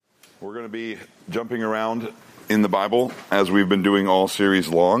We're going to be jumping around in the Bible as we've been doing all series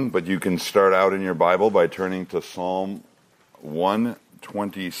long, but you can start out in your Bible by turning to Psalm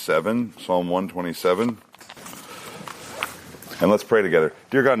 127. Psalm 127. And let's pray together.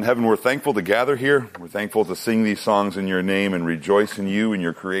 Dear God in heaven, we're thankful to gather here. We're thankful to sing these songs in your name and rejoice in you and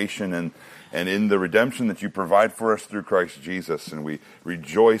your creation and in the redemption that you provide for us through Christ Jesus. And we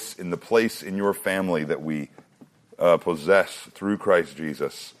rejoice in the place in your family that we possess through Christ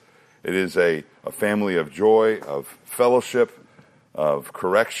Jesus. It is a family of joy, of fellowship, of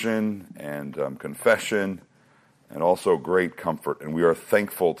correction and confession, and also great comfort. And we are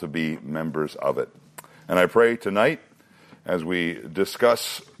thankful to be members of it. And I pray tonight, as we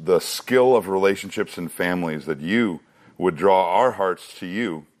discuss the skill of relationships and families, that you would draw our hearts to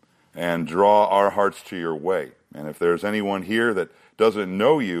you and draw our hearts to your way. And if there's anyone here that doesn't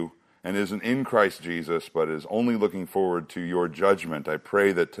know you and isn't in Christ Jesus, but is only looking forward to your judgment, I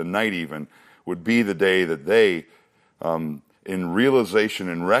pray that tonight even would be the day that they, in realization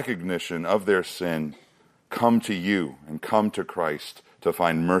and recognition of their sin, come to you and come to Christ to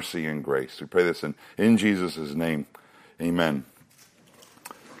find mercy and grace. We pray this in Jesus' name. Amen.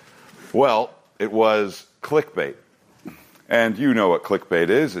 Well, it was clickbait. And you know what clickbait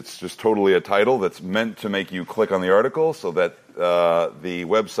is. It's just totally a title that's meant to make you click on the article so that the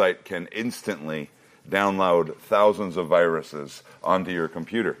website can instantly download thousands of viruses onto your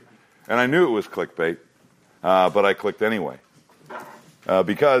computer. And I knew it was clickbait, but I clicked anyway.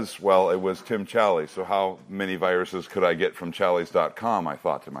 Because, well, it was Tim Challies, so how many viruses could I get from Challies.com, I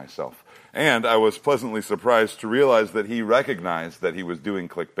thought to myself. And I was pleasantly surprised to realize that he recognized that he was doing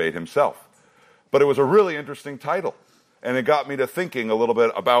clickbait himself. But it was a really interesting title. And it got me to thinking a little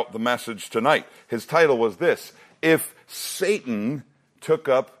bit about the message tonight. His title was this: If Satan Took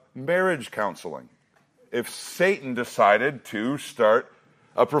Up Marriage Counseling. If Satan decided to start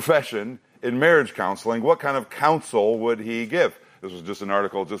a profession in marriage counseling, what kind of counsel would he give? This was just an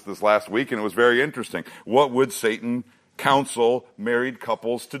article just this last week, and it was very interesting. What would Satan counsel married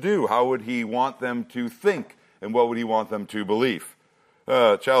couples to do? How would he want them to think? And what would he want them to believe?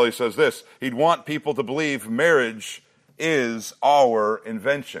 Charlie says this: he'd want people to believe marriage is our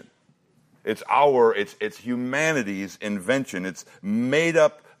invention. It's humanity's invention. It's made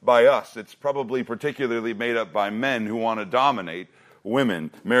up by us. It's probably particularly made up by men who want to dominate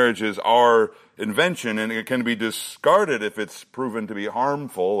women. Marriage is our invention, and it can be discarded if it's proven to be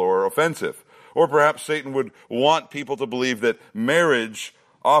harmful or offensive. Or perhaps Satan would want people to believe that marriage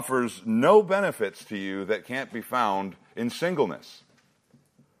offers no benefits to you that can't be found in singleness.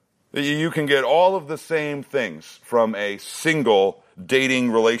 You can get all of the same things from a single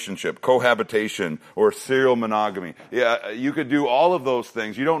dating relationship, cohabitation, or serial monogamy. Yeah, you could do all of those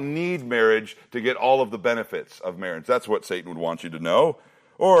things. You don't need marriage to get all of the benefits of marriage. That's what Satan would want you to know.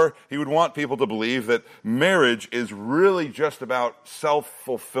 Or he would want people to believe that marriage is really just about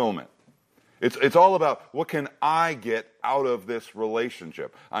self-fulfillment. It's all about, what can I get out of this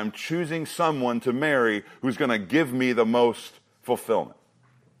relationship? I'm choosing someone to marry who's going to give me the most fulfillment.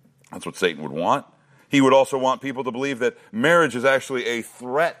 That's what Satan would want. He would also want people to believe that marriage is actually a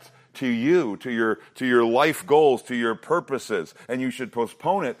threat to you, to your life goals, to your purposes, and you should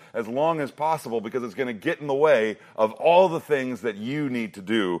postpone it as long as possible because it's going to get in the way of all the things that you need to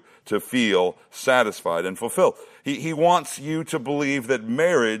do to feel satisfied and fulfilled. He wants you to believe that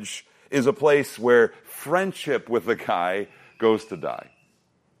marriage is a place where friendship with the guy goes to die.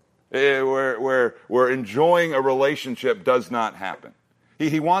 Where enjoying a relationship does not happen.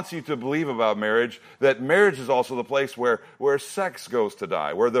 He wants you to believe about marriage that marriage is also the place where sex goes to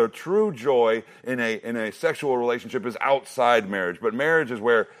die, where the true joy in a sexual relationship is outside marriage. But marriage is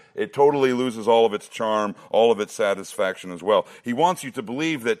where it totally loses all of its charm, all of its satisfaction as well. He wants you to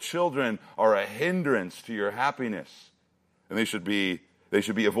believe that children are a hindrance to your happiness, and they should be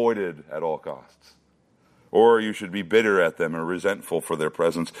avoided at all costs. Or you should be bitter at them or resentful for their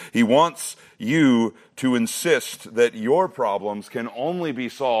presence. He wants you to insist that your problems can only be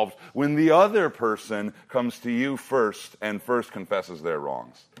solved when the other person comes to you first and first confesses their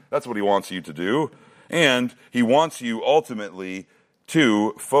wrongs. That's what he wants you to do. And he wants you ultimately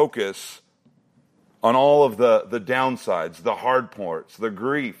to focus on all of the downsides, the hard parts, the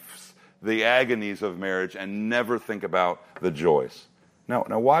griefs, the agonies of marriage, and never think about the joys. Now,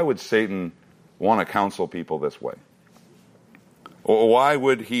 why would Satan want to counsel people this way? Or why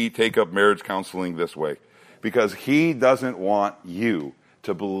would he take up marriage counseling this way? Because he doesn't want you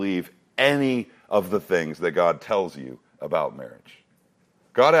to believe any of the things that God tells you about marriage.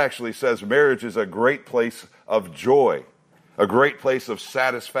 God actually says marriage is a great place of joy, a great place of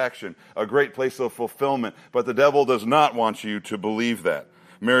satisfaction, a great place of fulfillment. But the devil does not want you to believe that.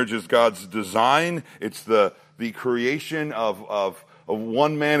 Marriage is God's design. It's the creation of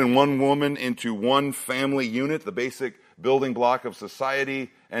one man and one woman into one family unit, the basic building block of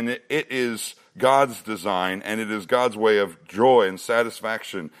society. And it is God's design, and it is God's way of joy and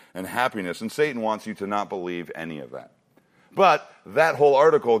satisfaction and happiness. And Satan wants you to not believe any of that. But that whole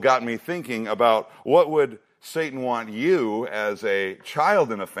article got me thinking about what would Satan want you as a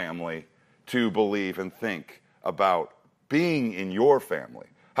child in a family to believe and think about being in your family.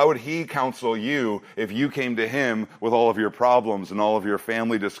 How would he counsel you if you came to him with all of your problems and all of your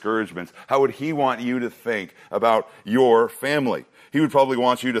family discouragements? How would he want you to think about your family? He would probably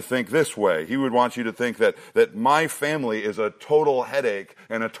want you to think this way. He would want you to think that my family is a total headache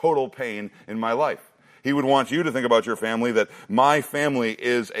and a total pain in my life. He would want you to think about your family that my family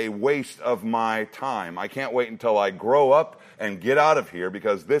is a waste of my time. I can't wait until I grow up and get out of here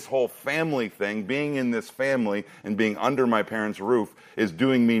because this whole family thing, being in this family and being under my parents' roof, is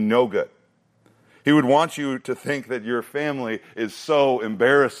doing me no good. He would want you to think that your family is so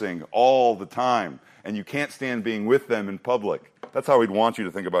embarrassing all the time and you can't stand being with them in public. That's how he'd want you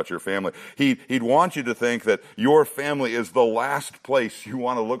to think about your family. He'd want you to think that your family is the last place you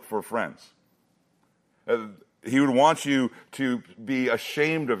want to look for friends. He would want you to be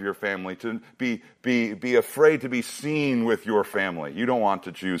ashamed of your family, to be afraid to be seen with your family. You don't want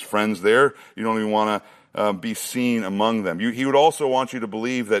to choose friends there. You don't even want to be seen among them. He would also want you to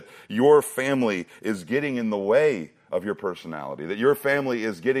believe that your family is getting in the way of your personality, that your family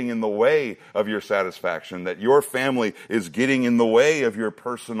is getting in the way of your satisfaction, that your family is getting in the way of your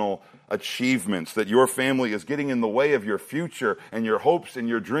personal achievements, that your family is getting in the way of your future and your hopes and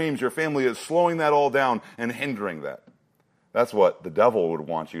your dreams. Your family is slowing that all down and hindering that. That's what the devil would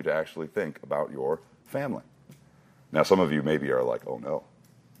want you to actually think about your family. Now, some of you maybe are like, oh no,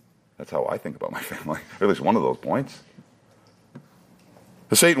 that's how I think about my family, or at least one of those points.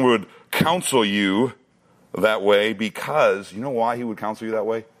 Satan would counsel you that way because, you know why he would counsel you that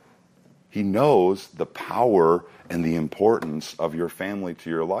way? He knows the power and the importance of your family to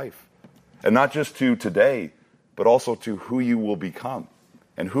your life. And not just to today, but also to who you will become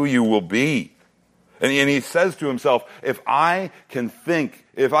and who you will be. And he says to himself, if I can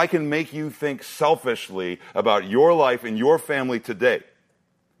make you think selfishly about your life and your family today,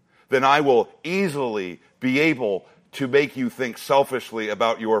 then I will easily be able to make you think selfishly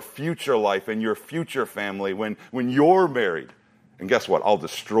about your future life and your future family when you're married. And guess what? I'll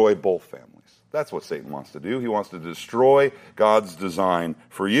destroy both families. That's what Satan wants to do. He wants to destroy God's design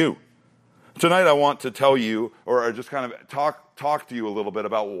for you. Tonight I want to tell you, or just kind of talk to you a little bit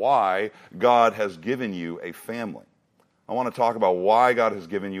about why God has given you a family. I want to talk about why God has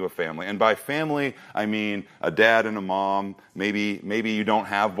given you a family. And by family, I mean a dad and a mom. Maybe you don't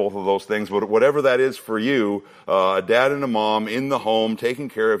have both of those things, but whatever that is for you, a dad and a mom in the home taking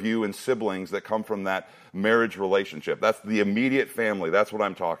care of you and siblings that come from that marriage relationship. That's the immediate family. That's what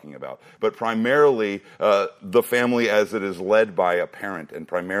I'm talking about. But primarily, the family as it is led by a parent and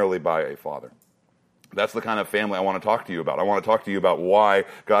primarily by a father. That's the kind of family I want to talk to you about. I want to talk to you about why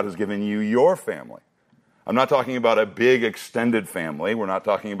God has given you your family. I'm not talking about a big extended family. We're not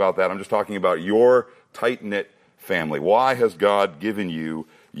talking about that. I'm just talking about your tight-knit family. Why has God given you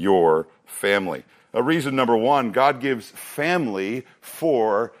your family? Reason number one, God gives family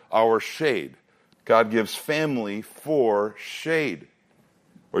for our shade. God gives family for shade.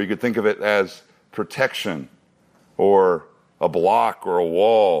 Or you could think of it as protection or a block or a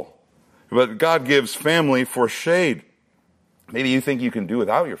wall. But God gives family for shade. Maybe you think you can do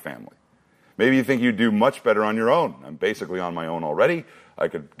without your family. Maybe you think you'd do much better on your own. I'm basically on my own already. I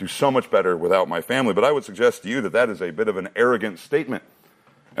could do so much better without my family. But I would suggest to you that is a bit of an arrogant statement.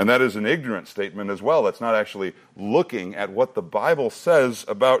 And that is an ignorant statement as well. That's not actually looking at what the Bible says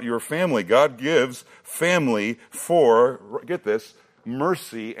about your family. God gives family for, get this,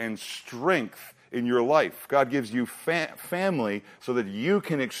 mercy and strength in your life. God gives you family so that you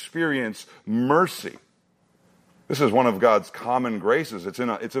can experience mercy. This is one of God's common graces. It's in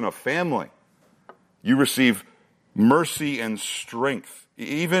a family. You receive mercy and strength.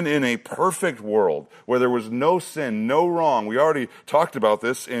 Even in a perfect world where there was no sin, no wrong. We already talked about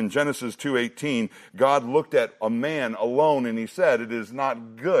this in Genesis 2:18. God looked at a man alone and he said, it is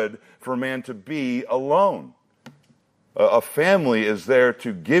not good for man to be alone. A family is there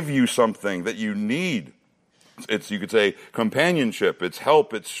to give you something that you need. It's, you could say, companionship, it's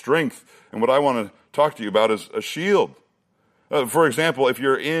help, it's strength. And what I want to talk to you about is a shield. For example, if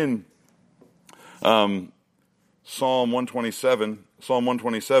you're in Psalm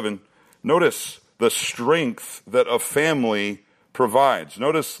 127, notice the strength that a family provides.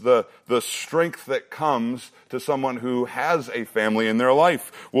 Notice the strength that comes to someone who has a family in their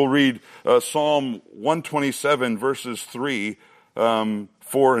life. We'll read Psalm 127, verses 3,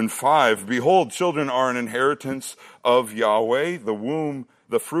 4, and 5. Behold, children are an inheritance of Yahweh.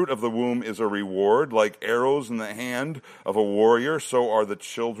 The fruit of the womb is a reward, like arrows in the hand of a warrior. So are the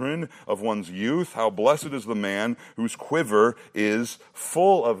children of one's youth. How blessed is the man whose quiver is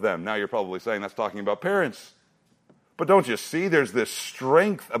full of them. Now you're probably saying that's talking about parents. But don't you see, there's this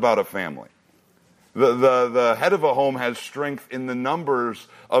strength about a family. The head of a home has strength in the numbers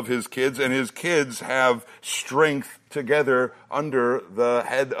of his kids, and his kids have strength together under the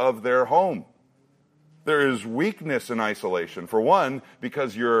head of their home. There is weakness in isolation. For one,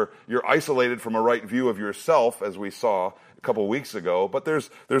 because you're isolated from a right view of yourself, as we saw a couple weeks ago. But there's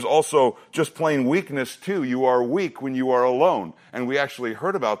also just plain weakness too. You are weak when you are alone. And we actually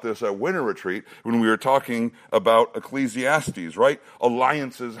heard about this at Winter Retreat when we were talking about Ecclesiastes, right?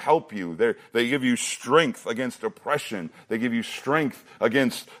 Alliances help you. They give you strength against oppression. They give you strength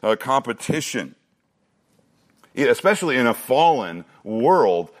against competition. Especially in a fallen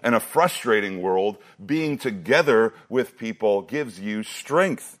world and a frustrating world, being together with people gives you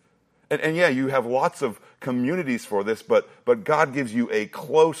strength. And yeah, you have lots of communities for this, but God gives you a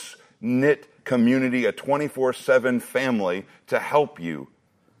close-knit community, a 24/7 family to help you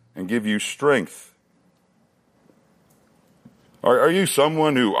and give you strength. Are you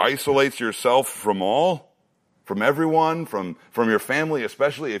someone who isolates yourself from all? From everyone, from your family,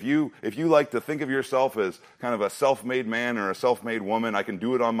 especially if you like to think of yourself as kind of a self-made man or a self-made woman, I can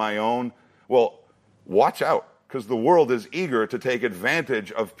do it on my own. Well, watch out, because the world is eager to take advantage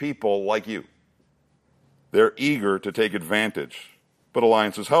of people like you. They're eager to take advantage. But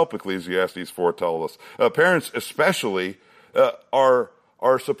alliances help, Ecclesiastes 4 tells us. Parents especially are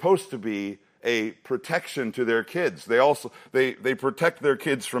supposed to be a protection to their kids. They protect their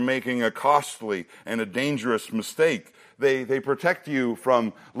kids from making a costly and a dangerous mistake. They protect you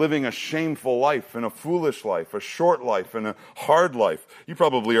from living a shameful life and a foolish life, a short life and a hard life. You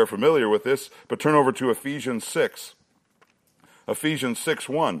probably are familiar with this, but turn over to Ephesians 6. Ephesians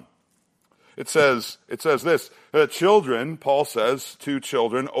 6:1. It says this, children, Paul says to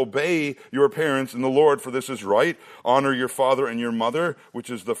children, obey your parents in the Lord, for this is right. Honor your father and your mother, which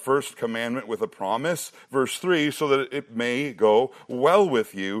is the first commandment with a promise. Verse 3, so that it may go well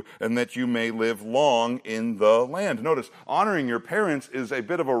with you and that you may live long in the land. Notice, honoring your parents is a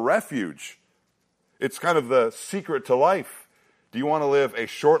bit of a refuge. It's kind of the secret to life. Do you want to live a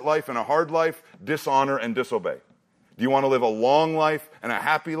short life and a hard life? Dishonor and disobey. Do you want to live a long life and a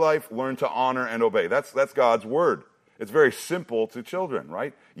happy life? Learn to honor and obey. That's God's word. It's very simple to children,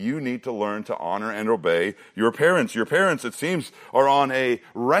 right? You need to learn to honor and obey your parents. Your parents, it seems, are on a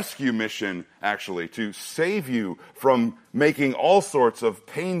rescue mission, actually, to save you from making all sorts of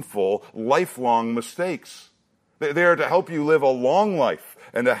painful, lifelong mistakes. They are to help you live a long life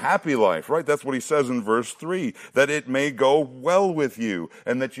and a happy life, right? That's what he says in verse 3, that it may go well with you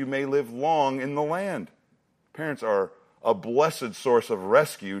and that you may live long in the land. Parents are a blessed source of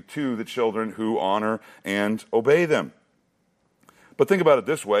rescue to the children who honor and obey them. But think about it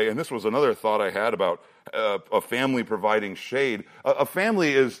this way, and this was another thought I had about a family providing shade. A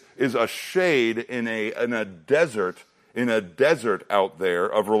family is a shade in a desert out there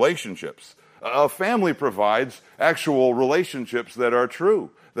of relationships. A family provides actual relationships that are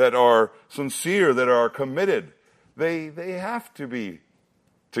true, that are sincere, that are committed. They have to be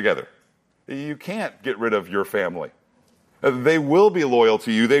together. You can't get rid of your family. They will be loyal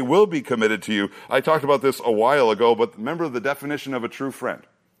to you. They will be committed to you. I talked about this a while ago, but remember the definition of a true friend.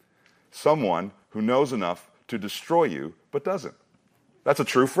 Someone who knows enough to destroy you, but doesn't. That's a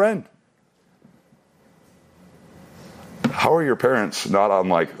true friend. How are your parents not on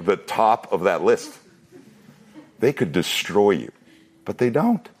like the top of that list? They could destroy you, but they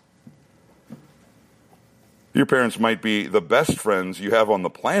don't. Your parents might be the best friends you have on the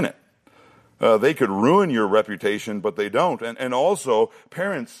planet. They could ruin your reputation, but they don't. And also,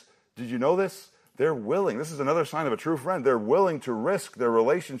 parents, did you know this? They're willing. This is another sign of a true friend. They're willing to risk their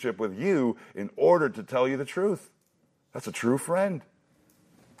relationship with you in order to tell you the truth. That's a true friend.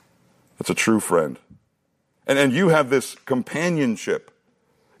 That's a true friend. And you have this companionship.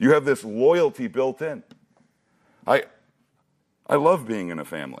 You have this loyalty built in. I love being in a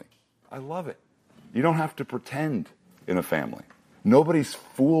family. I love it. You don't have to pretend in a family. Nobody's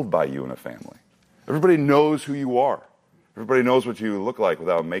fooled by you in a family. Everybody knows who you are. Everybody knows what you look like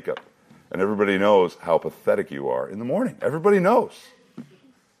without makeup. And everybody knows how pathetic you are in the morning. Everybody knows.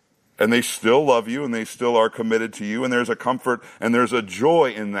 And they still love you, and they still are committed to you, and there's a comfort and there's a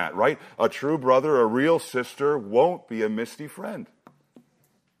joy in that, right? A true brother, a real sister won't be a misty friend.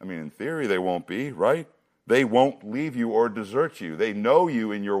 I mean, in theory, they won't be, right? They won't leave you or desert you. They know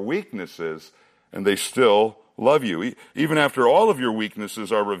you in your weaknesses, and they still love you. Even after all of your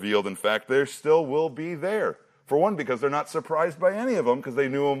weaknesses are revealed, in fact, they still will be there. For one, because they're not surprised by any of them, because they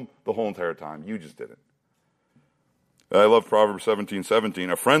knew them the whole entire time. You just didn't. I love Proverbs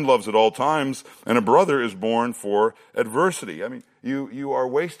 17:17. A friend loves at all times, and a brother is born for adversity. I mean, you are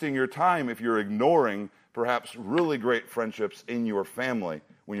wasting your time if you're ignoring perhaps really great friendships in your family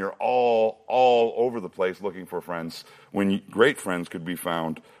when you're all over the place looking for friends, when great friends could be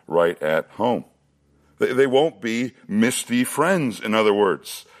found right at home. They won't be misty friends, in other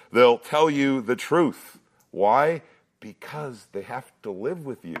words. They'll tell you the truth. Why? Because they have to live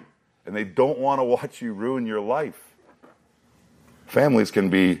with you, and they don't want to watch you ruin your life. Families can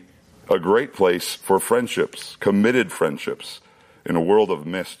be a great place for friendships, committed friendships, in a world of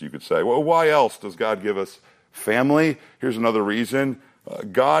mist, you could say. Well, why else does God give us family? Here's another reason.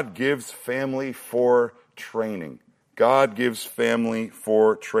 God gives family for training. God gives family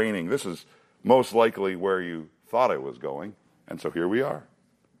for training. This is most likely where you thought I was going, and so here we are.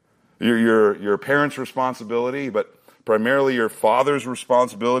 Your parents' responsibility, but primarily your father's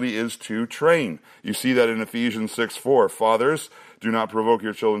responsibility is to train. You see that in Ephesians 6:4. Fathers, do not provoke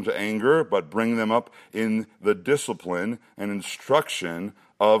your children to anger, but bring them up in the discipline and instruction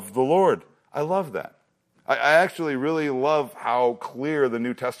of the Lord. I love that. I actually really love how clear the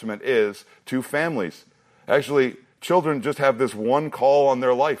New Testament is to families. Actually, children just have this one call on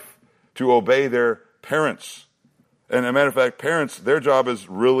their life, to obey their parents. And as a matter of fact, parents, their job is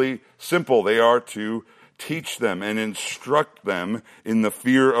really simple. They are to teach them and instruct them in the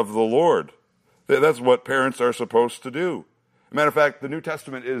fear of the Lord. That's what parents are supposed to do. As a matter of fact, the New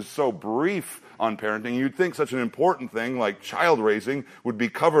Testament is so brief on parenting. You'd think such an important thing like child raising would be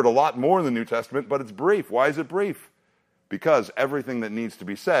covered a lot more in the New Testament, but it's brief. Why is it brief? Because everything that needs to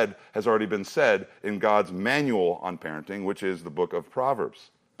be said has already been said in God's manual on parenting, which is the book of Proverbs.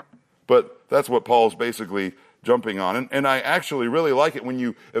 But that's what Paul's basically jumping on. And I actually really like it when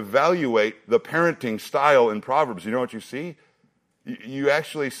you evaluate the parenting style in Proverbs. You know what you see?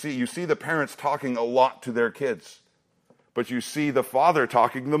 You see the parents talking a lot to their kids. But you see the father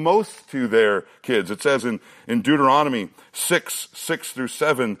talking the most to their kids. It says in Deuteronomy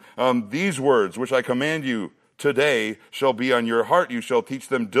 6:6-7, these words which I command you today shall be on your heart. You shall teach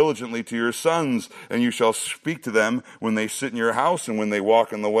them diligently to your sons, and you shall speak to them when they sit in your house, and when they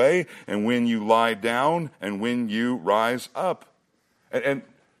walk in the way, and when you lie down, and when you rise up. And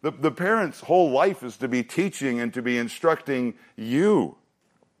the parent's whole life is to be teaching and to be instructing you.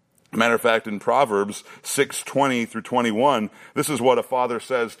 Matter of fact, in Proverbs 6:20-21, this is what a father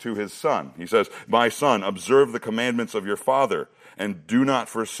says to his son. He says, my son, observe the commandments of your father, and do not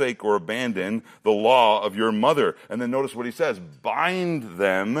forsake or abandon the law of your mother. And then notice what he says, bind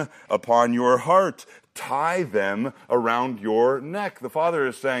them upon your heart, tie them around your neck. The father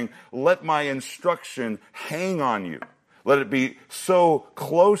is saying, let my instruction hang on you. Let it be so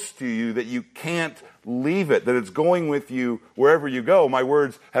close to you that you can't leave it, that it's going with you wherever you go. My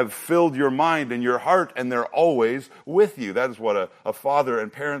words have filled your mind and your heart, and they're always with you. That is what a father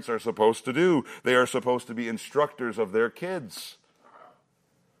and parents are supposed to do. They are supposed to be instructors of their kids.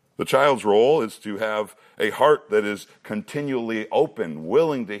 The child's role is to have a heart that is continually open,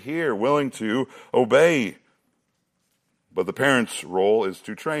 willing to hear, willing to obey. But the parent's role is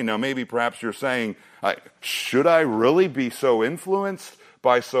to train. Now, maybe perhaps you're saying, should I really be so influenced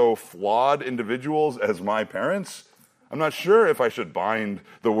by so flawed individuals as my parents? I'm not sure if I should bind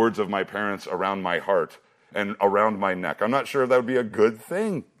the words of my parents around my heart and around my neck. I'm not sure if that would be a good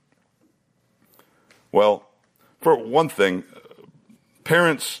thing. Well, for one thing,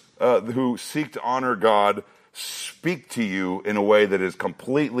 parents who seek to honor God speak to you in a way that is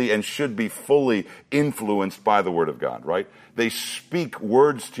completely and should be fully influenced by the Word of God, right? They speak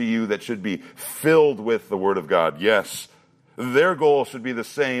words to you that should be filled with the Word of God, yes. Their goal should be the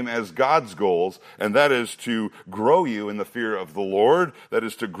same as God's goals, and that is to grow you in the fear of the Lord. That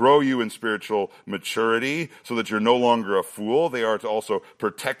is to grow you in spiritual maturity so that you're no longer a fool. They are to also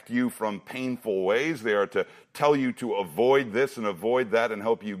protect you from painful ways. They are to tell you to avoid this and avoid that and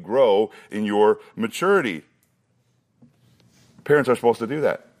help you grow in your maturity. Parents are supposed to do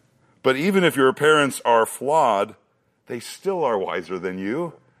that. But even if your parents are flawed, they still are wiser than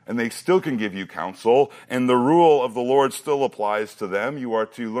you. And they still can give you counsel, and the rule of the Lord still applies to them. You are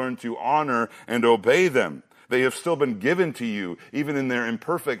to learn to honor and obey them. They have still been given to you, even in their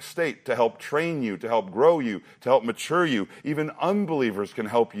imperfect state, to help train you, to help grow you, to help mature you. Even unbelievers can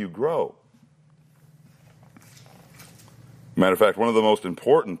help you grow. Matter of fact, one of the most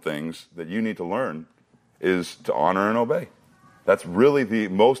important things that you need to learn is to honor and obey. That's really the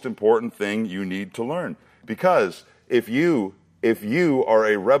most important thing you need to learn. Because if you are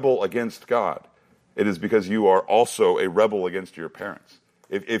a rebel against God, it is because you are also a rebel against your parents.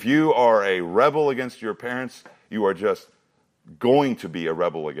 If you are a rebel against your parents, you are just going to be a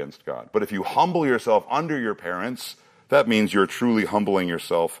rebel against God. But if you humble yourself under your parents, that means you're truly humbling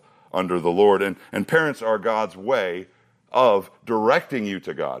yourself under the Lord. And parents are God's way of directing you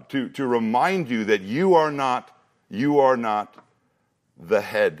to God, to remind you that you are not the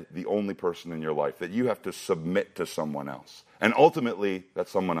head, the only person in your life, that you have to submit to someone else. And ultimately, that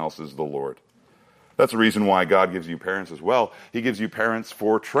someone else is the Lord. That's the reason why God gives you parents as well. He gives you parents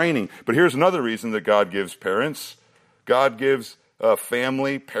for training. But here's another reason that God gives parents. God gives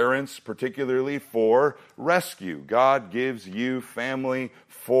family, parents, particularly for rescue. God gives you family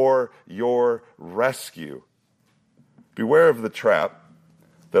for your rescue. Beware of the trap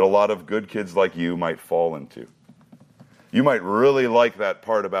that a lot of good kids like you might fall into. You might really like that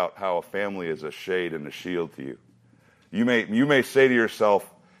part about how a family is a shade and a shield to you. You may say to yourself,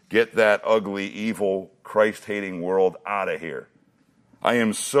 get that ugly, evil, Christ-hating world out of here. I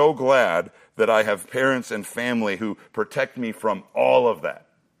am so glad that I have parents and family who protect me from all of that.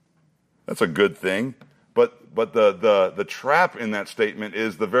 That's a good thing. But the trap in that statement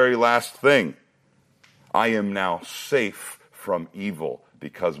is the very last thing. I am now safe from evil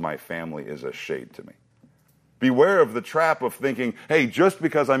because my family is a shade to me. Beware of the trap of thinking, hey, just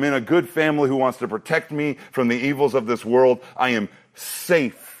because I'm in a good family who wants to protect me from the evils of this world, I am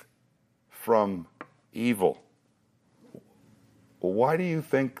safe from evil. Well, why do you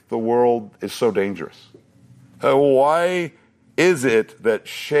think the world is so dangerous? Why is it that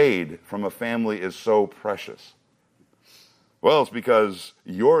shade from a family is so precious? Well, it's because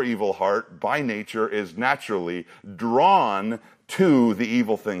your evil heart, by nature, is naturally drawn to the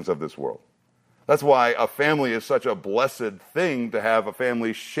evil things of this world. That's why a family is such a blessed thing, to have a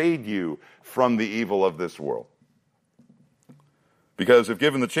family shade you from the evil of this world. Because if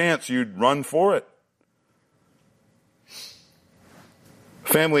given the chance, you'd run for it.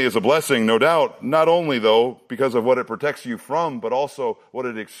 Family is a blessing, no doubt, not only, though, because of what it protects you from, but also what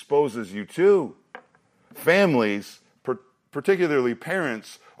it exposes you to. Families, particularly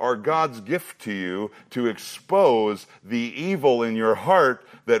parents, are God's gift to you to expose the evil in your heart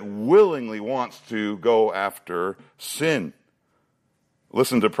that willingly wants to go after sin.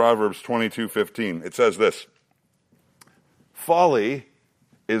 Listen to Proverbs 22:15. It says this: folly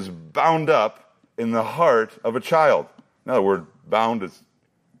is bound up in the heart of a child. Now, the word bound is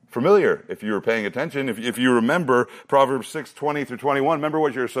familiar if you were paying attention. If you remember Proverbs 6:20 through 21, remember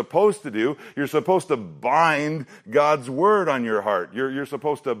what you're supposed to do. You're supposed to bind God's word on your heart. You're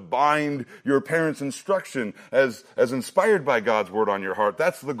supposed to bind your parents' instruction as inspired by God's word on your heart.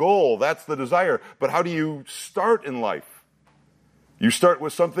 That's the goal. That's the desire. But how do you start in life? You start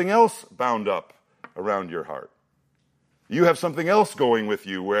with something else bound up around your heart. You have something else going with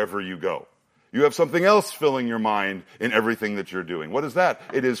you wherever you go. You have something else filling your mind in everything that you're doing. What is that?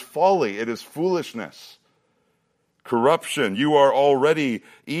 It is folly. It is foolishness. Corruption. You are already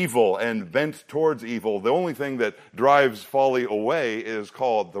evil and bent towards evil. The only thing that drives folly away is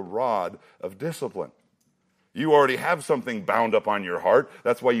called the rod of discipline. You already have something bound up on your heart.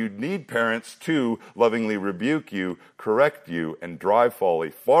 That's why you need parents to lovingly rebuke you, correct you, and drive folly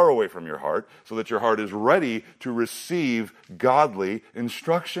far away from your heart so that your heart is ready to receive godly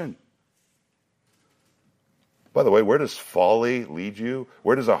instruction. By the way, where does folly lead you?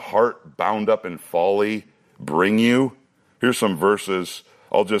 Where does a heart bound up in folly bring you? Here's some verses.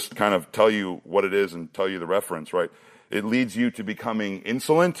 I'll just kind of tell you what it is and tell you the reference, right? It leads you to becoming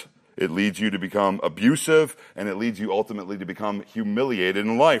insolent. It leads you to become abusive. And it leads you ultimately to become humiliated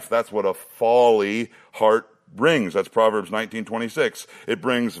in life. That's what a folly heart brings. That's Proverbs 19:26. It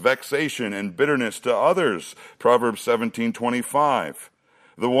brings vexation and bitterness to others. Proverbs 17:25.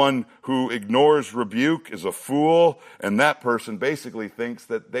 The one who ignores rebuke is a fool, and that person basically thinks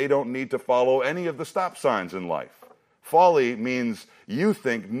that they don't need to follow any of the stop signs in life. Folly means you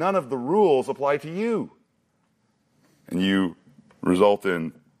think none of the rules apply to you, and you result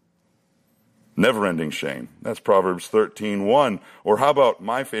in never-ending shame. That's Proverbs 13:1. Or how about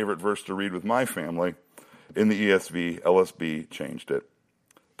my favorite verse to read with my family? In the ESV, LSB changed it.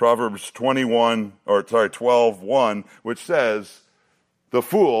 Proverbs 12:1, which says, the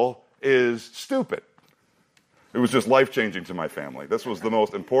fool is stupid. It was just life-changing to my family. This was the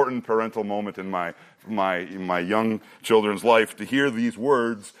most important parental moment in my young children's life, to hear these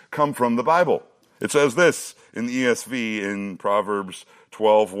words come from the Bible. It says this in the ESV in Proverbs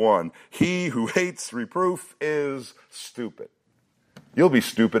 12:1. He who hates reproof is stupid. You'll be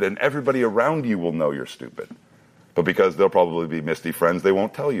stupid, and everybody around you will know you're stupid. But because they'll probably be misty friends, they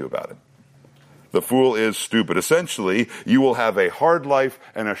won't tell you about it. The fool is stupid. Essentially, you will have a hard life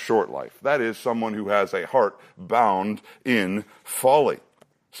and a short life. That is, someone who has a heart bound in folly.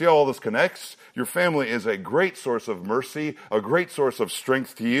 See how all this connects? Your family is a great source of mercy, a great source of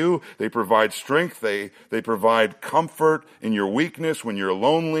strength to you. They provide strength. They provide comfort in your weakness when you're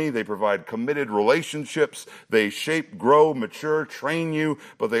lonely. They provide committed relationships. They shape, grow, mature, train you,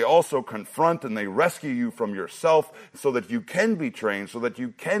 but they also confront and they rescue you from yourself so that you can be trained, so that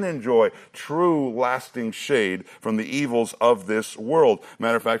you can enjoy true, lasting shade from the evils of this world.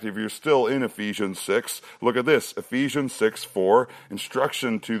 Matter of fact, if you're still in Ephesians 6, look at this. Ephesians 6:4,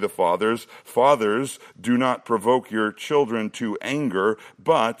 instruction to the fathers. Fathers, do not provoke your children to anger,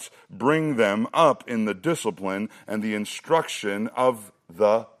 but bring them up in the discipline and the instruction of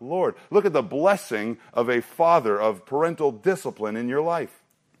the Lord. Look at the blessing of a father, of parental discipline in your life.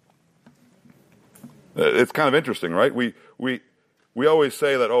 It's kind of interesting, right? We always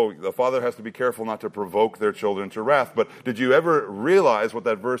say that, the father has to be careful not to provoke their children to wrath. But did you ever realize what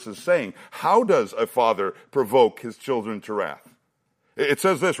that verse is saying? How does a father provoke his children to wrath? It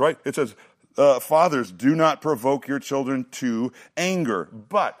says this, right? It says, fathers, do not provoke your children to anger.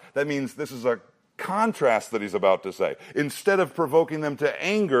 But that means this is a contrast that he's about to say. Instead of provoking them to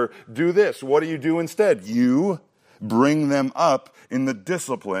anger, do this. What do you do instead? You bring them up in the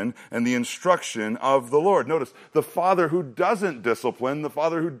discipline and the instruction of the Lord. Notice, the father who doesn't discipline, the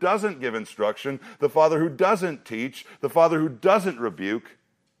father who doesn't give instruction, the father who doesn't teach, the father who doesn't rebuke,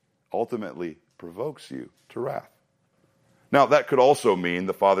 ultimately provokes you to wrath. Now, that could also mean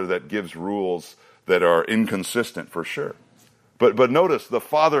the father that gives rules that are inconsistent, for sure. But notice, the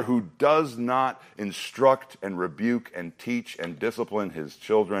father who does not instruct and rebuke and teach and discipline his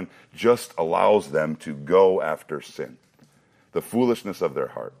children just allows them to go after sin, the foolishness of their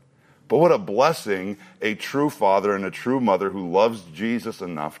heart. But what a blessing a true father and a true mother who loves Jesus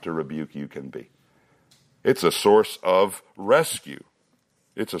enough to rebuke you can be. It's a source of rescue.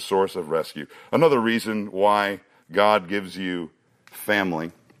 It's a source of rescue. Another reason why God gives you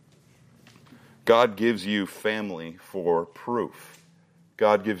family. God gives you family for proof.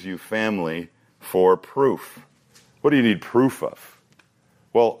 God gives you family for proof. What do you need proof of?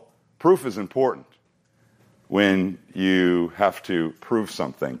 Well, proof is important when you have to prove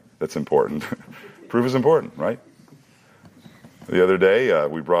something that's important. Proof is important, right? The other day,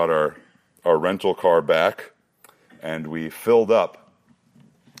 we brought our rental car back, and we filled up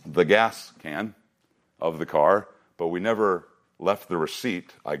the gas can of the car, but we never left the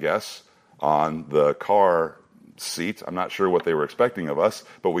receipt, I guess, on the car seat. I'm not sure what they were expecting of us,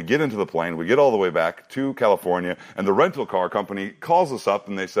 but we get into the plane, we get all the way back to California, and the rental car company calls us up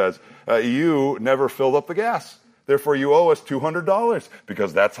and they says, you never filled up the gas. Therefore, you owe us $200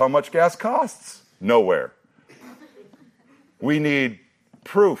 because that's how much gas costs. Nowhere. We need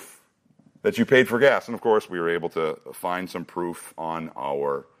proof that you paid for gas. And of course, we were able to find some proof on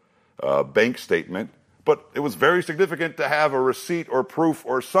our bank statement. But it was very significant to have a receipt or proof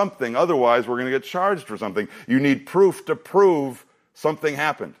or something. Otherwise, we're going to get charged for something. You need proof to prove something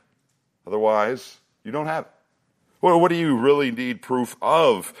happened. Otherwise, you don't have it. Well, what do you really need proof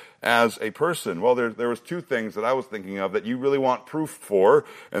of as a person? Well, there was two things that I was thinking of that you really want proof for,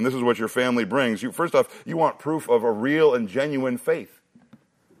 and this is what your family brings. First off, you want proof of a real and genuine faith.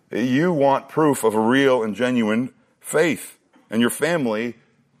 You want proof of a real and genuine faith, and your family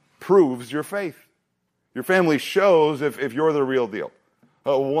proves your faith. Your family shows if you're the real deal.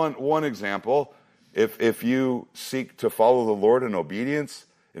 One example, if you seek to follow the Lord in obedience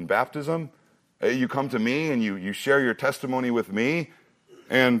in baptism, you come to me and you share your testimony with me,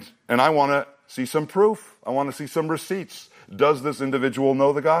 and I want to see some proof. I want to see some receipts. Does this individual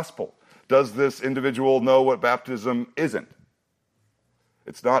know the gospel? Does this individual know what baptism isn't?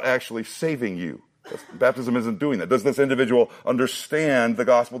 It's not actually saving you. Baptism isn't doing that. Does this individual understand the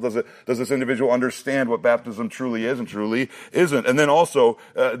gospel? Does this individual understand what baptism truly is and truly isn't? And then also,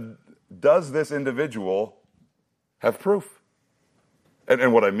 does this individual have proof?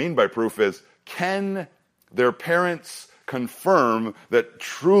 And what I mean by proof is, can their parents confirm that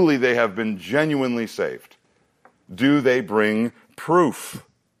truly they have been genuinely saved? Do they bring proof?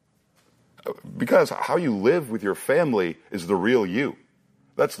 Because how you live with your family is the real you.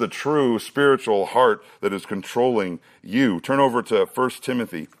 That's the true spiritual heart that is controlling you. Turn over to 1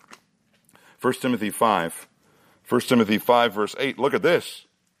 Timothy 5. 1 Timothy 5, verse 8. Look at this.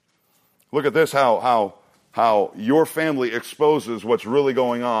 Look at this, how your family exposes what's really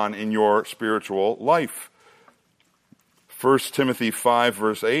going on in your spiritual life. 1 Timothy 5,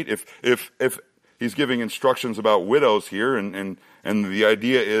 verse 8. If he's giving instructions about widows here, and the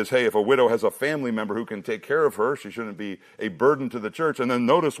idea is, hey, if a widow has a family member who can take care of her, she shouldn't be a burden to the church. And then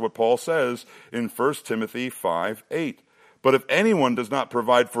notice what Paul says in 1 Timothy 5, 8. But if anyone does not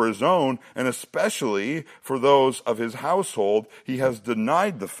provide for his own, and especially for those of his household, he has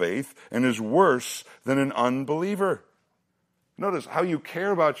denied the faith and is worse than an unbeliever. Notice how you care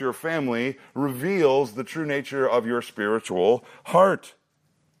about your family reveals the true nature of your spiritual heart.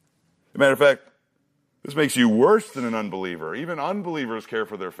 As a matter of fact, this makes you worse than an unbeliever. Even unbelievers care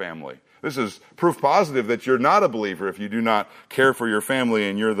for their family. This is proof positive that you're not a believer if you do not care for your family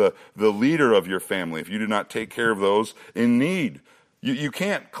and you're the leader of your family, if you do not take care of those in need. You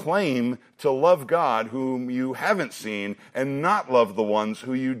can't claim to love God whom you haven't seen and not love the ones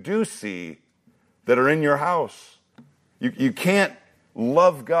who you do see that are in your house. You can't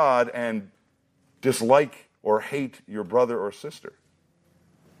love God and dislike or hate your brother or sister.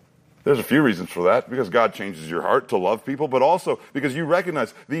 There's a few reasons for that, because God changes your heart to love people, but also because you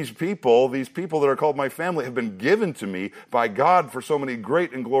recognize these people that are called my family have been given to me by God for so many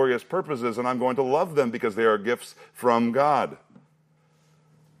great and glorious purposes, and I'm going to love them because they are gifts from God.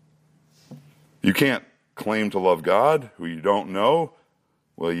 You can't claim to love God who you don't know.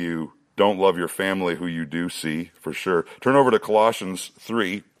 Well, you don't love your family who you do see, for sure. Turn over to Colossians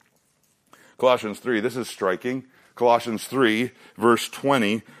 3. Colossians 3, this is striking. Colossians 3, verse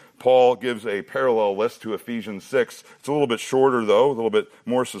 20. Paul gives a parallel list to Ephesians 6. It's a little bit shorter, though, a little bit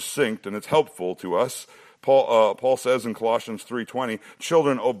more succinct, and it's helpful to us. Paul says in Colossians 3:20,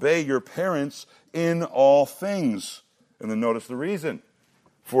 children, obey your parents in all things. And then notice the reason.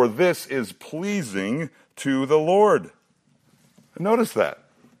 For this is pleasing to the Lord. And notice that.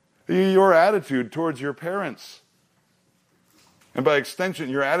 Your attitude towards your parents, and by extension,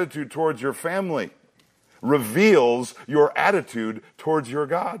 your attitude towards your family, reveals your attitude towards your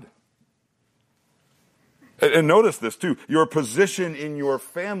God. And notice this too. Your position in your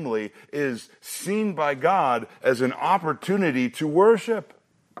family is seen by God as an opportunity to worship.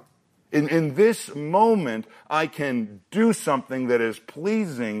 In this moment, I can do something that is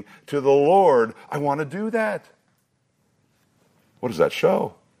pleasing to the Lord. I want to do that. What does that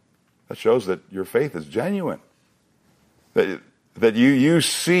show? That shows that your faith is genuine. That you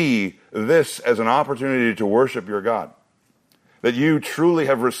see this as an opportunity to worship your God. That you truly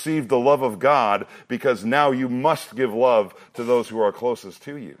have received the love of God because now you must give love to those who are closest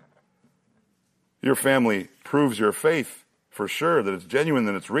to you. Your family proves your faith for sure, that it's genuine,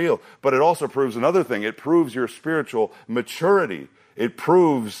 that it's real, but it also proves another thing. It proves your spiritual maturity. It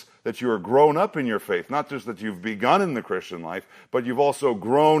proves that you are grown up in your faith, not just that you've begun in the Christian life, but you've also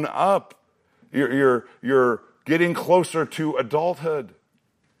grown up. You're getting closer to adulthood.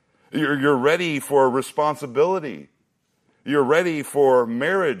 You're ready for responsibility. You're ready for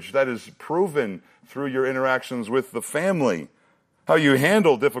marriage. That is proven through your interactions with the family. How you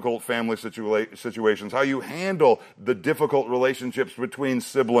handle difficult family situations. How you handle the difficult relationships between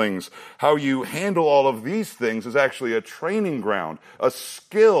siblings. How you handle all of these things is actually a training ground, a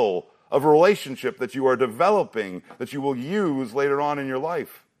skill of relationship that you are developing that you will use later on in your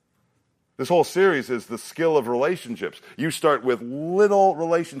life. This whole series is the skill of relationships. You start with little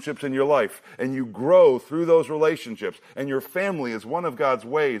relationships in your life, and you grow through those relationships. And your family is one of God's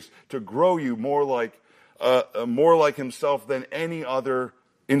ways to grow you more like Himself than any other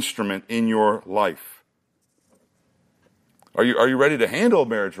instrument in your life. Are you ready to handle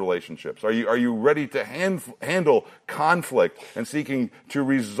marriage relationships? Are you ready to handle conflict and seeking to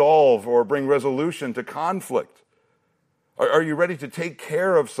resolve or bring resolution to conflict? Are you ready to take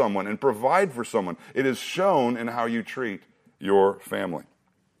care of someone and provide for someone? It is shown in how you treat your family.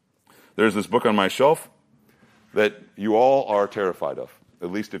 There's this book on my shelf that you all are terrified of,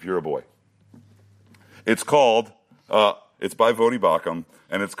 at least if you're a boy. It's called, it's by Vodi Bakum,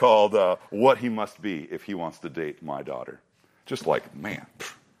 and it's called What He Must Be If He Wants to Date My Daughter. Just like, man,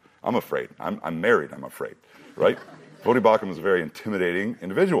 I'm afraid. I'm married, I'm afraid, right? Vodi Bakum is a very intimidating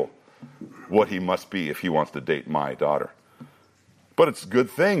individual. What he must be if he wants to date my daughter. But it's a good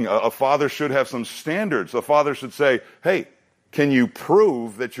thing. A father should have some standards. A father should say, hey, can you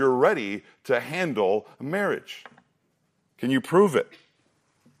prove that you're ready to handle marriage? Can you prove it?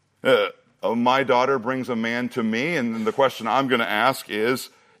 My daughter brings a man to me, and the question I'm going to ask is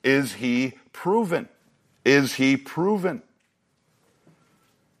he proven? Is he proven?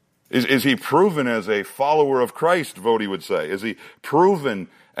 Is he proven as a follower of Christ, Vody would say? Is he proven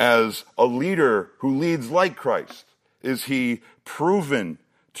as a leader who leads like Christ? Is he proven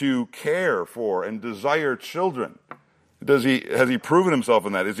to care for and desire children? Has he proven himself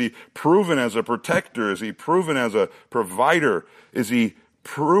in that? Is he proven as a protector? Is he proven as a provider? Is he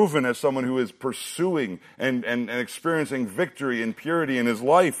proven as someone who is pursuing and experiencing victory and purity in his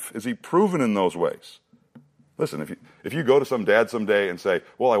life? Is he proven in those ways? Listen, if you go to some dad someday and say,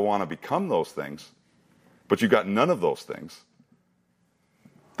 well, I want to become those things, but you got none of those things,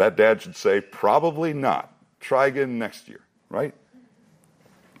 that dad should say, probably not. Try again next year, right?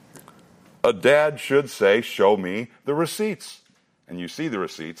 A dad should say, show me the receipts. And you see the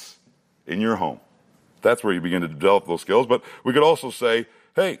receipts in your home. That's where you begin to develop those skills. But we could also say,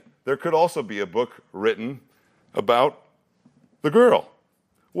 hey, there could also be a book written about the girl,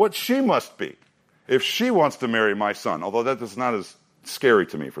 what she must be if she wants to marry my son, although that is not as scary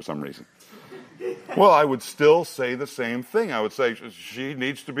to me for some reason. Well, I would still say the same thing. I would say she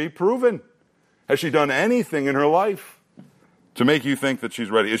needs to be proven. Has she done anything in her life to make you think that she's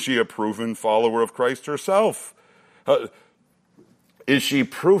ready? Is she a proven follower of Christ herself? Is she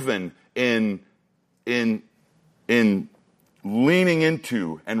proven in leaning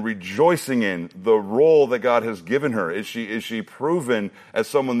into and rejoicing in the role that God has given her? Is she proven as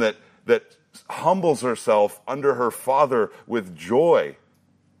someone that humbles herself under her father with joy?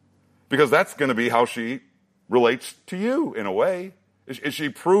 Because that's going to be how she relates to you in a way. Is she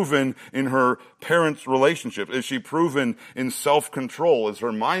proven in her parents' relationship? Is she proven in self-control? Is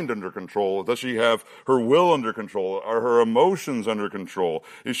her mind under control? Does she have her will under control? Are her emotions under control?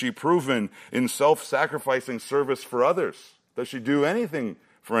 Is she proven in self-sacrificing service for others? Does she do anything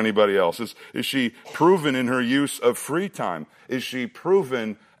for anybody else? Is she proven in her use of free time? Is she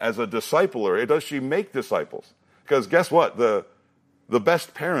proven as a discipler? Does she make disciples? Because guess what? The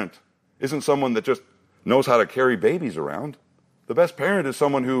best parent isn't someone that just knows how to carry babies around. The best parent is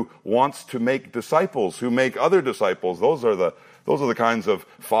someone who wants to make disciples, who make other disciples. Those are the kinds of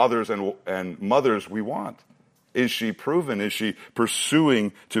fathers and mothers we want. Is she proven? Is she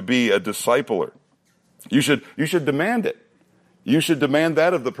pursuing to be a discipler? You should demand it. You should demand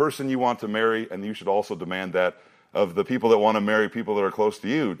that of the person you want to marry, and you should also demand that of the people that want to marry people that are close to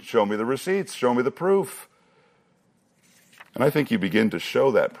you. Show me the receipts. Show me the proof. And I think you begin to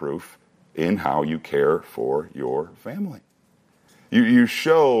show that proof in how you care for your family. You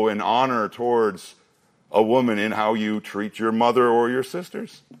show an honor towards a woman in how you treat your mother or your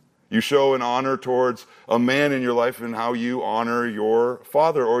sisters. You show an honor towards a man in your life in how you honor your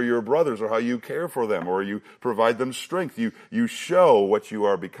father or your brothers, or how you care for them, or you provide them strength. You show what you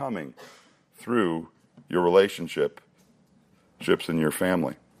are becoming through your relationships in your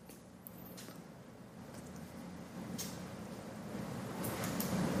family.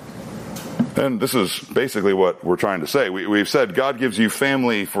 And this is basically what we're trying to say. We've said God gives you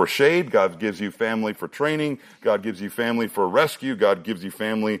family for shade. God gives you family for training. God gives you family for rescue. God gives you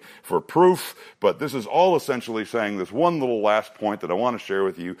family for proof. But this is all essentially saying this one little last point that I want to share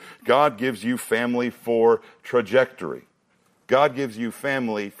with you. God gives you family for trajectory. God gives you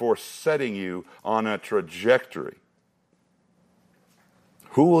family for setting you on a trajectory.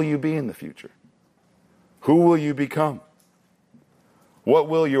 Who will you be in the future? Who will you become? What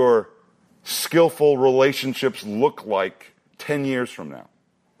will your skillful relationships look like 10 years from now?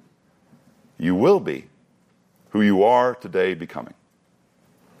 You will be who you are today becoming.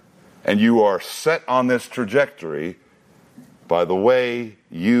 And you are set on this trajectory by the way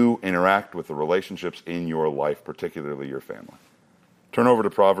you interact with the relationships in your life, particularly your family. Turn over to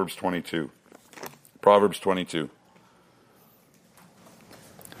Proverbs 22. Proverbs 22.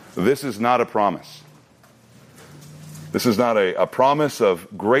 This is not a promise. This is not a promise of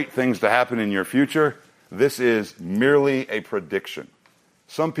great things to happen in your future. This is merely a prediction.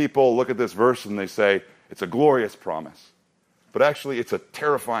 Some people look at this verse and they say, it's a glorious promise. But actually, it's a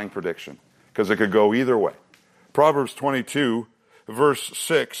terrifying prediction, because it could go either way. Proverbs 22, verse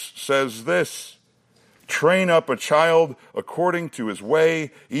 6 says this: train up a child according to his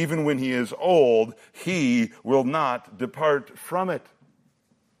way, even when he is old, he will not depart from it.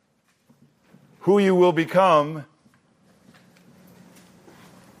 Who you will become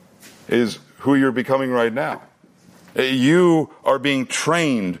is who you're becoming right now. You are being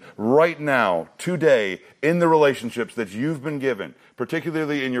trained right now, today, in the relationships that you've been given,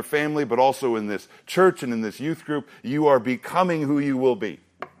 particularly in your family, but also in this church and in this youth group. You are becoming who you will be.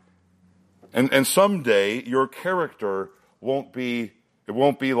 And someday, your character won't be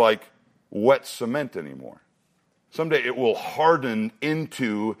like wet cement anymore. Someday it will harden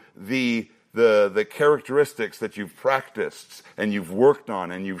into the the characteristics that you've practiced and you've worked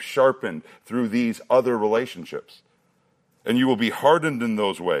on and you've sharpened through these other relationships. And you will be hardened in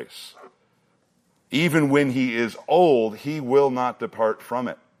those ways. Even when he is old, he will not depart from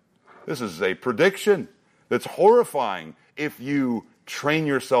it. This is a prediction that's horrifying if you train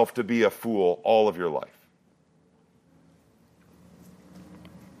yourself to be a fool all of your life.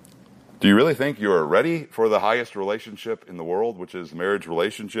 Do you really think you're ready for the highest relationship in the world, which is marriage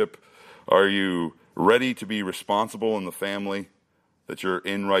relationship? Are you ready to be responsible in the family that you're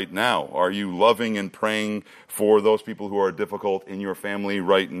in right now? Are you loving and praying for those people who are difficult in your family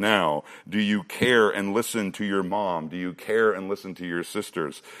right now? Do you care and listen to your mom? Do you care and listen to your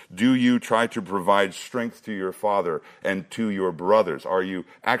sisters? Do you try to provide strength to your father and to your brothers? Are you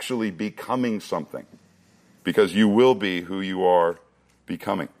actually becoming something? Because you will be who you are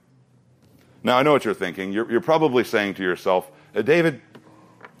becoming. Now, I know what you're thinking. You're probably saying to yourself, David,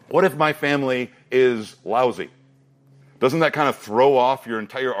 what if my family is lousy? Doesn't that kind of throw off your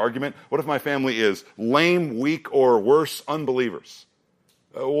entire argument? What if my family is lame, weak, or worse, unbelievers?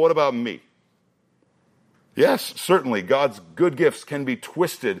 What about me? Yes, certainly, God's good gifts can be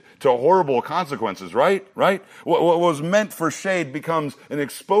twisted to horrible consequences, right? Right? What was meant for shade becomes an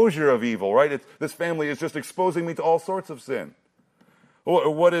exposure of evil, right? This family is just exposing me to all sorts of sin.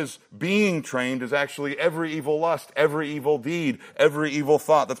 What is being trained is actually every evil lust, every evil deed, every evil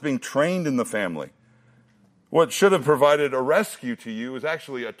thought that's being trained in the family. What should have provided a rescue to you is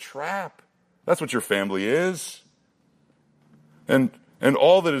actually a trap. That's what your family is. And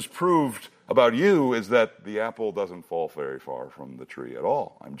all that is proved about you is that the apple doesn't fall very far from the tree at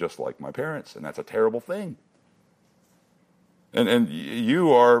all. I'm just like my parents, and that's a terrible thing. And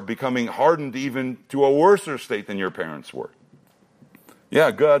you are becoming hardened even to a worser state than your parents were.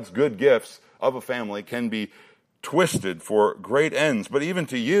 Yeah, God's good gifts of a family can be twisted for great ends. But even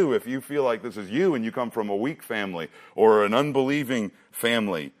to you, if you feel like this is you and you come from a weak family or an unbelieving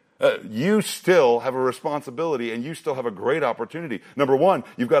family, you still have a responsibility and you still have a great opportunity. Number one,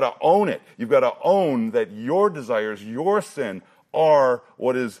 you've got to own it. You've got to own that your desires, your sin, are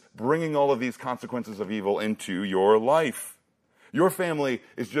what is bringing all of these consequences of evil into your life. Your family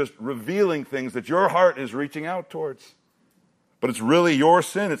is just revealing things that your heart is reaching out towards. But it's really your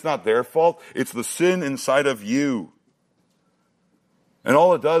sin. It's not their fault. It's the sin inside of you. And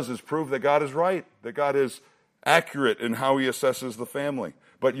all it does is prove that God is right, that God is accurate in how he assesses the family.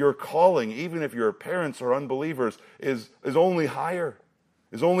 But your calling, even if your parents are unbelievers, is only higher,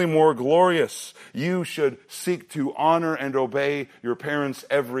 is only more glorious. You should seek to honor and obey your parents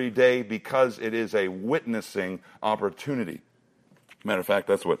every day because it is a witnessing opportunity. Matter of fact,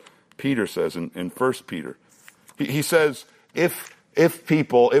 that's what Peter says in 1 Peter. He says, If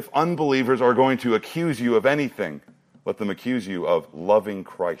unbelievers are going to accuse you of anything, let them accuse you of loving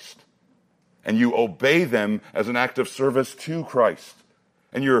Christ. And you obey them as an act of service to Christ.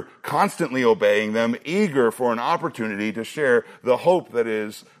 And you're constantly obeying them, eager for an opportunity to share the hope that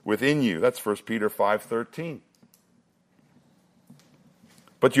is within you. That's 1 Peter 5:13.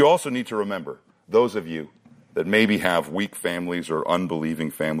 But you also need to remember, those of you that maybe have weak families or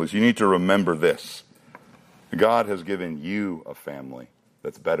unbelieving families, you need to remember this. God has given you a family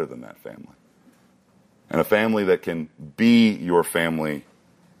that's better than that family. And a family that can be your family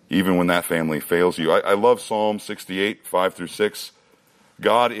even when that family fails you. I love Psalm 68, 5-6.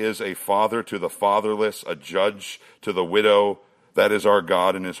 God is a father to the fatherless, a judge to the widow. That is our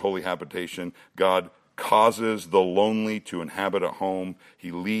God in his holy habitation. God causes the lonely to inhabit a home.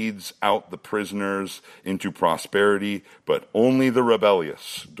 He leads out the prisoners into prosperity, but only the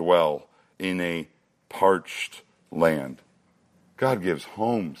rebellious dwell in a parched land. God gives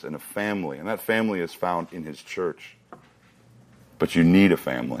homes and a family, and that family is found in his church. But you need a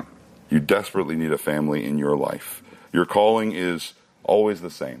family. You desperately need a family in your life. Your calling is always the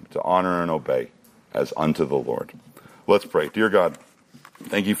same, to honor and obey as unto the Lord. Let's pray. Dear God,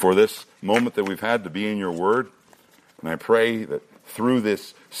 thank you for this moment that we've had to be in your word. And I pray that through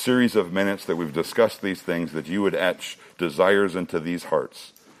this series of minutes that we've discussed these things, that you would etch desires into these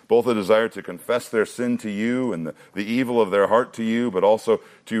hearts. Both a desire to confess their sin to you and the evil of their heart to you, but also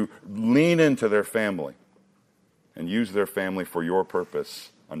to lean into their family and use their family for your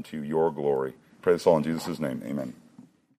purpose unto your glory. Pray this all in Jesus' name. Amen.